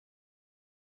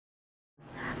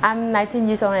I'm 19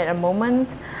 years old at the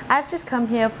moment. I've just come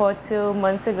here for 2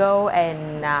 months ago,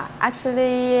 and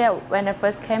actually when I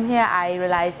first came here I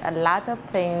realized a lot of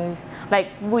things like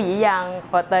不一样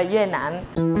或者越南.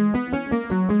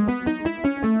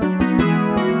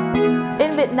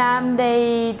 In Vietnam,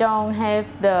 they don't have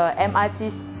the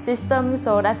MRT system,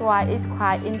 so that's why it's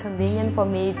quite inconvenient for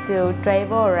me to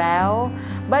travel around.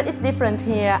 But it's different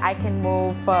here. I can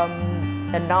move from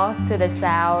the north to the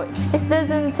south. It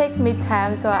doesn't take me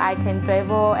time, so I can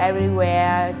travel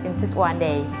everywhere in just one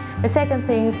day. The second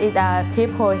thing is that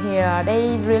people here,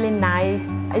 they really nice,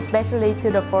 especially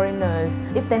to the foreigners.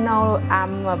 If they know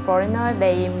I'm a foreigner,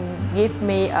 they give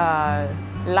me a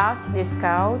large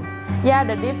discount. Yeah,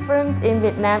 the difference in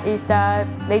Vietnam is that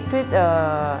they treat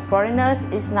foreigners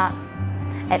is not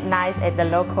as nice as the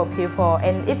local people.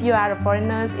 And if you are a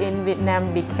foreigners in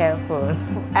Vietnam, be careful.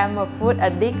 I'm a food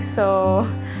addict, so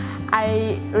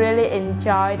I really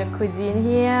enjoy the cuisine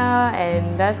here,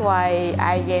 and that's why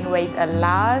I gain weight a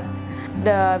lot.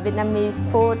 The Vietnamese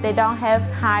food, they don't have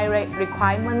high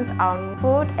requirements on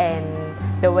food and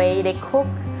the way they cook.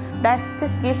 That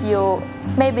just give you,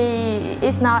 maybe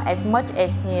it's not as much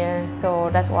as here, so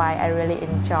that's why I really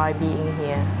enjoy being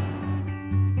here.